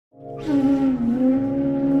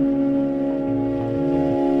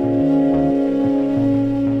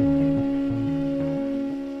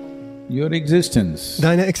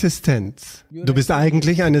Deine Existenz. Du bist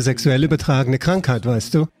eigentlich eine sexuell übertragene Krankheit,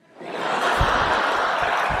 weißt du?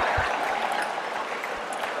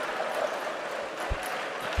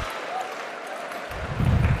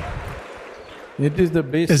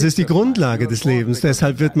 Es ist die Grundlage des Lebens,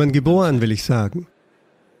 deshalb wird man geboren, will ich sagen.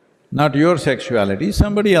 Not your sexuality,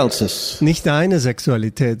 somebody else's. Nicht deine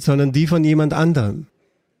Sexualität, sondern die von jemand anderem.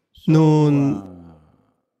 Nun,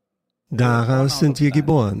 daraus sind wir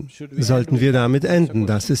geboren. Sollten wir damit enden?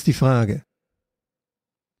 Das ist die Frage.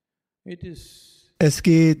 Es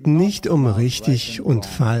geht nicht um richtig und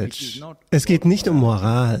falsch. Es geht nicht um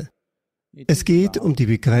Moral. Es geht um die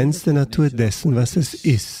begrenzte Natur dessen, was es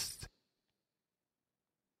ist.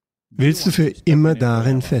 Willst du für immer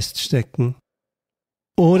darin feststecken?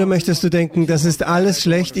 Oder möchtest du denken, das ist alles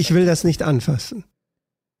schlecht, ich will das nicht anfassen?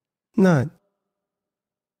 Nein.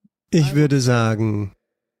 Ich würde sagen,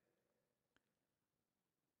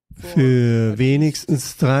 für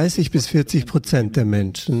wenigstens 30-40% der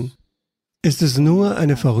Menschen ist es nur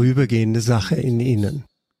eine vorübergehende Sache in ihnen.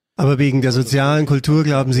 Aber wegen der sozialen Kultur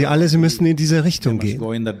glauben sie alle, sie müssten in diese Richtung gehen.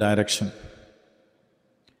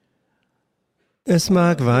 Es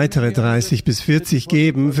mag weitere 30-40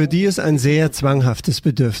 geben, für die es ein sehr zwanghaftes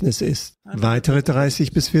Bedürfnis ist. Weitere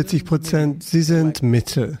 30-40%, sie sind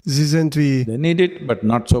Mittel. Sie sind wie...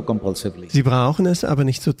 Sie brauchen es, aber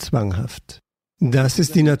nicht so zwanghaft. Das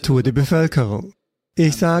ist die Natur der Bevölkerung.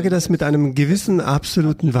 Ich sage das mit einem gewissen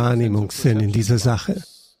absoluten Wahrnehmungssinn in dieser Sache.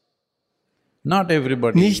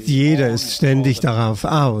 Nicht jeder ist ständig darauf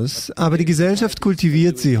aus, aber die Gesellschaft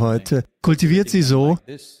kultiviert sie heute. Kultiviert sie so: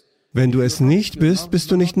 Wenn du es nicht bist,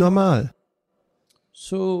 bist du nicht normal.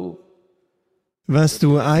 Was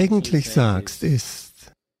du eigentlich sagst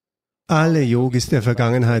ist, alle Yogis der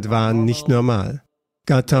Vergangenheit waren nicht normal.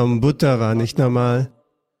 Gautam Buddha war nicht normal.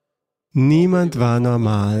 Niemand war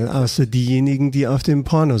normal, außer diejenigen, die auf den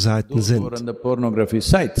Pornoseiten sind.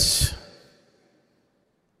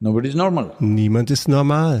 Niemand ist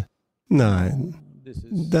normal. Nein,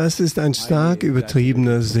 das ist ein stark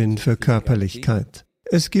übertriebener Sinn für Körperlichkeit.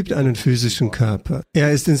 Es gibt einen physischen Körper.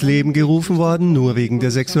 Er ist ins Leben gerufen worden, nur wegen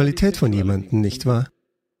der Sexualität von jemandem, nicht wahr?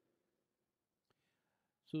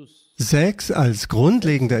 Sex als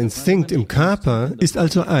grundlegender Instinkt im Körper ist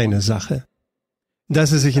also eine Sache.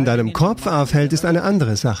 Dass es sich in deinem Kopf aufhält, ist eine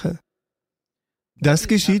andere Sache. Das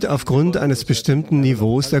geschieht aufgrund eines bestimmten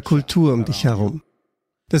Niveaus der Kultur um dich herum.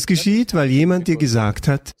 Das geschieht, weil jemand dir gesagt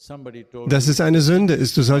hat, dass es eine Sünde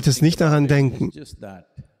ist, du solltest nicht daran denken.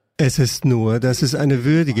 Es ist nur, dass es eine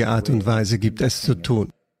würdige Art und Weise gibt, es zu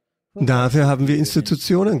tun. Dafür haben wir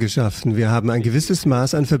Institutionen geschaffen, wir haben ein gewisses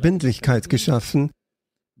Maß an Verbindlichkeit geschaffen,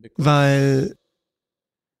 weil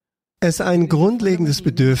es ein grundlegendes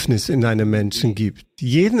Bedürfnis in einem Menschen gibt,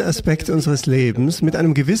 jeden Aspekt unseres Lebens mit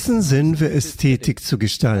einem gewissen Sinn für Ästhetik zu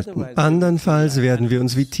gestalten. Andernfalls werden wir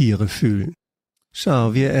uns wie Tiere fühlen.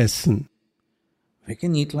 Schau, wir essen.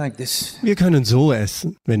 Wir können so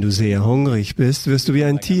essen. Wenn du sehr hungrig bist, wirst du wie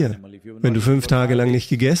ein Tier. Wenn du 5 Tage lang nicht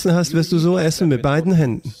gegessen hast, wirst du so essen mit beiden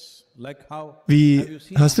Händen.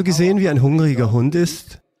 Hast du gesehen, wie ein hungriger Hund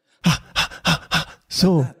ist? Ha, ha, ha, ha.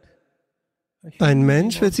 So. Ein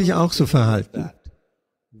Mensch wird sich auch so verhalten.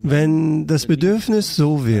 Wenn das Bedürfnis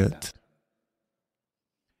so wird.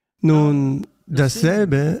 Nun,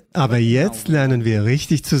 dasselbe, aber jetzt lernen wir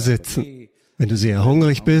richtig zu sitzen. Wenn du sehr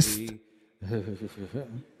hungrig bist,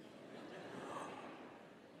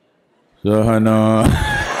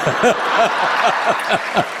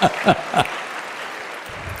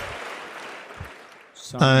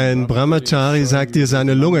 ein Brahmachari sagt dir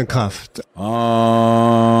seine Lungenkraft.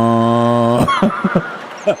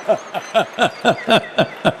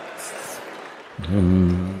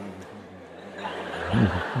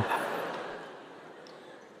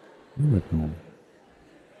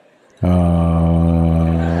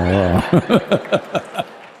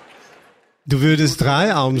 Du würdest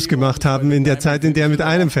 3 Arms gemacht haben in der Zeit, in der er mit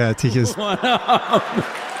einem fertig ist.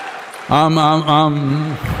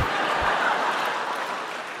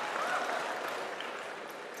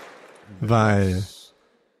 Weil,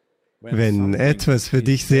 wenn etwas für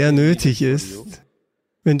dich sehr nötig ist,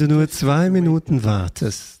 wenn du nur 2 Minuten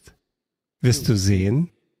wartest, wirst du sehen,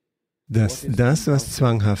 dass das, was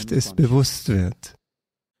zwanghaft ist, bewusst wird.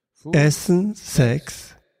 Essen,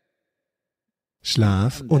 Sex,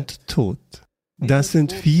 Schlaf und Tod. Das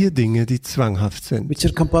sind 4 Dinge, die zwanghaft sind. Which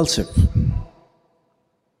are compulsive.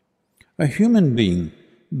 A human being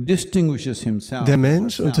Der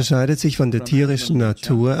Mensch unterscheidet sich von der tierischen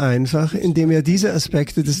Natur einfach, indem er diese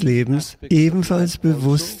Aspekte des Lebens ebenfalls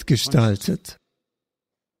bewusst gestaltet.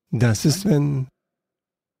 Das ist, wenn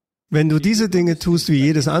du diese Dinge tust wie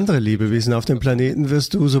jedes andere Lebewesen auf dem Planeten,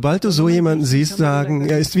 wirst du, sobald du so jemanden siehst, sagen,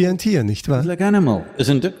 er ist wie ein Tier, nicht wahr?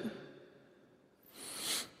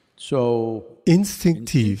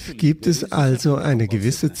 Instinktiv gibt es also eine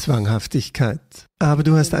gewisse Zwanghaftigkeit. Aber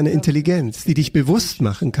du hast eine Intelligenz, die dich bewusst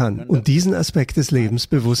machen kann und diesen Aspekt des Lebens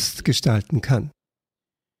bewusst gestalten kann.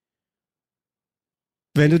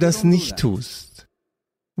 Wenn du das nicht tust,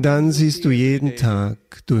 dann siehst du jeden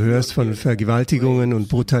Tag, du hörst von Vergewaltigungen und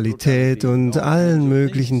Brutalität und allen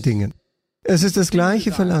möglichen Dingen. Es ist das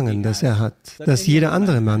gleiche Verlangen, das er hat, das jeder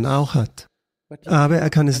andere Mann auch hat. Aber er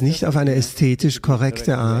kann es nicht auf eine ästhetisch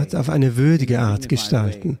korrekte Art, auf eine würdige Art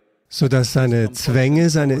gestalten, sodass seine Zwänge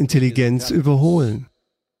seine Intelligenz überholen.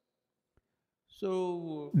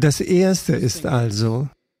 Das Erste ist also,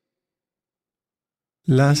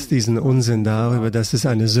 lass diesen Unsinn darüber, dass es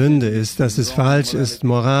eine Sünde ist, dass es falsch ist,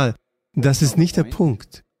 Moral. Das ist nicht der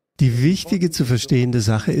Punkt. Die wichtige zu verstehende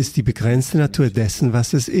Sache ist die begrenzte Natur dessen,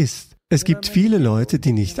 was es ist. Es gibt viele Leute,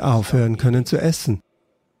 die nicht aufhören können zu essen.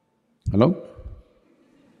 Hallo?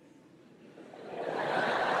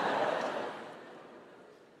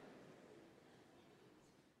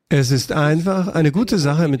 Es ist einfach, eine gute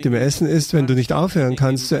Sache mit dem Essen ist, wenn du nicht aufhören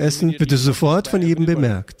kannst zu essen, wird es sofort von jedem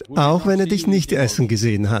bemerkt, auch wenn er dich nicht essen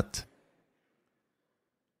gesehen hat.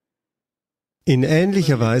 In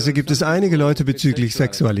ähnlicher Weise gibt es einige Leute bezüglich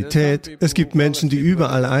Sexualität. Es gibt Menschen, die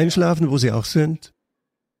überall einschlafen, wo sie auch sind.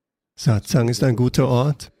 Satsang ist ein guter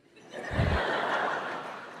Ort.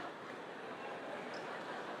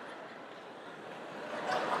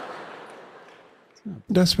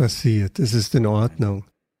 Das passiert, es ist in Ordnung.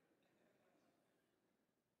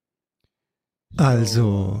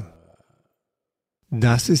 Also,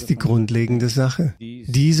 das ist die grundlegende Sache.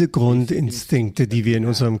 Diese Grundinstinkte, die wir in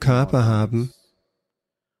unserem Körper haben,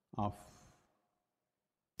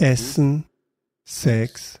 Essen,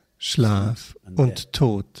 Sex, Schlaf und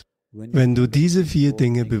Tod. Wenn du diese 4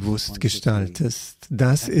 Dinge bewusst gestaltest,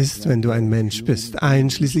 das ist, wenn du ein Mensch bist,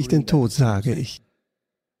 einschließlich den Tod, sage ich.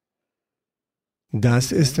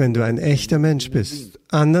 Das ist, wenn du ein echter Mensch bist.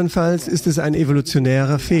 Andernfalls ist es ein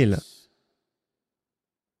evolutionärer Fehler.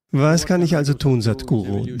 Was kann ich also tun,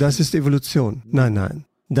 Sadhguru? Das ist Evolution. Nein, nein.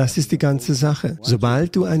 Das ist die ganze Sache.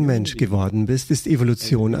 Sobald du ein Mensch geworden bist, ist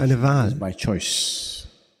Evolution eine Wahl.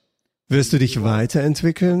 Wirst du dich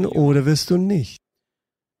weiterentwickeln oder wirst du nicht?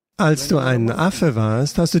 Als du ein Affe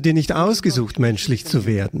warst, hast du dir nicht ausgesucht, menschlich zu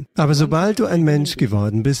werden. Aber sobald du ein Mensch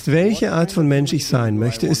geworden bist, welche Art von Mensch ich sein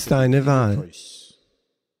möchte, ist deine Wahl.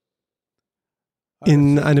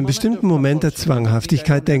 In einem bestimmten Moment der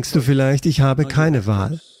Zwanghaftigkeit denkst du vielleicht, ich habe keine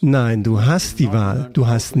Wahl. Nein, du hast die Wahl. Du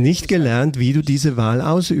hast nicht gelernt, wie du diese Wahl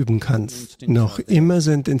ausüben kannst. Noch immer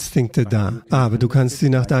sind Instinkte da, aber du kannst sie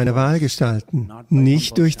nach deiner Wahl gestalten,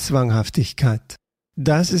 nicht durch Zwanghaftigkeit.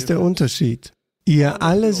 Das ist der Unterschied. Ihr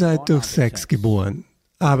alle seid durch Sex geboren,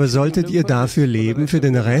 aber solltet ihr dafür leben, für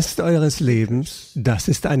den Rest eures Lebens, das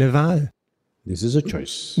ist eine Wahl. Das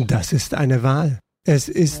ist eine Wahl. Es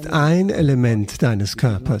ist ein Element deines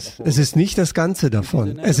Körpers. Es ist nicht das Ganze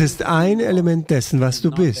davon. Es ist ein Element dessen, was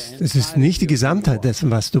du bist. Es ist nicht die Gesamtheit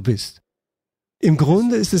dessen, was du bist. Im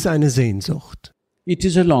Grunde ist es eine Sehnsucht.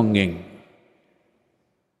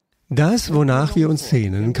 Das, wonach wir uns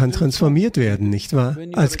sehnen, kann transformiert werden, nicht wahr?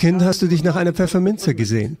 Als Kind hast du dich nach einer Pfefferminze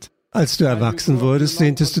gesehnt. Als du erwachsen wurdest,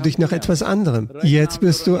 sehntest du dich nach etwas anderem. Jetzt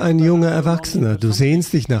bist du ein junger Erwachsener, du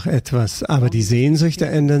sehnst dich nach etwas, aber die Sehnsüchte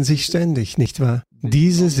ändern sich ständig, nicht wahr?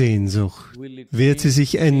 Diese Sehnsucht, wird sie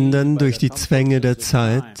sich ändern durch die Zwänge der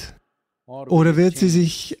Zeit oder wird sie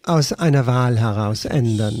sich aus einer Wahl heraus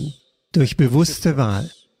ändern, durch bewusste Wahl?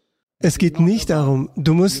 Es geht nicht darum,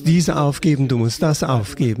 du musst dies aufgeben, du musst das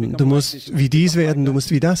aufgeben, du musst wie dies werden, du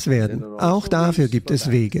musst wie das werden. Auch dafür gibt es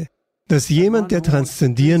Wege. Dass jemand, der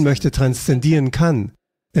transzendieren möchte, transzendieren kann.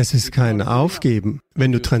 Es ist kein Aufgeben.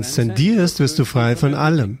 Wenn du transzendierst, wirst du frei von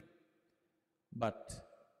allem.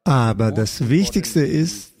 Aber das Wichtigste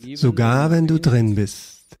ist, sogar wenn du drin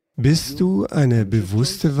bist du eine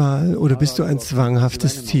bewusste Wahl oder bist du ein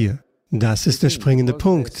zwanghaftes Tier? Das ist der springende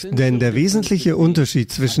Punkt, denn der wesentliche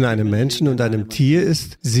Unterschied zwischen einem Menschen und einem Tier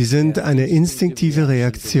ist, sie sind eine instinktive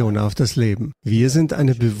Reaktion auf das Leben. Wir sind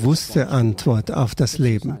eine bewusste Antwort auf das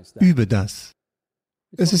Leben. Übe das.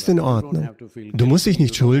 Es ist in Ordnung. Du musst dich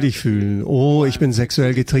nicht schuldig fühlen. Oh, ich bin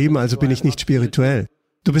sexuell getrieben, also bin ich nicht spirituell.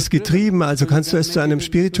 Du bist getrieben, also kannst du es zu einem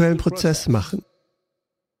spirituellen Prozess machen.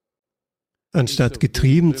 Anstatt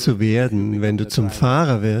getrieben zu werden, wenn du zum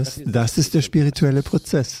Fahrer wirst, das ist der spirituelle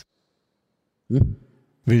Prozess.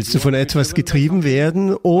 Willst du von etwas getrieben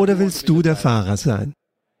werden oder willst du der Fahrer sein?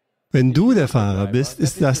 Wenn du der Fahrer bist,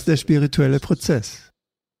 ist das der spirituelle Prozess.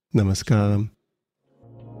 Namaskaram.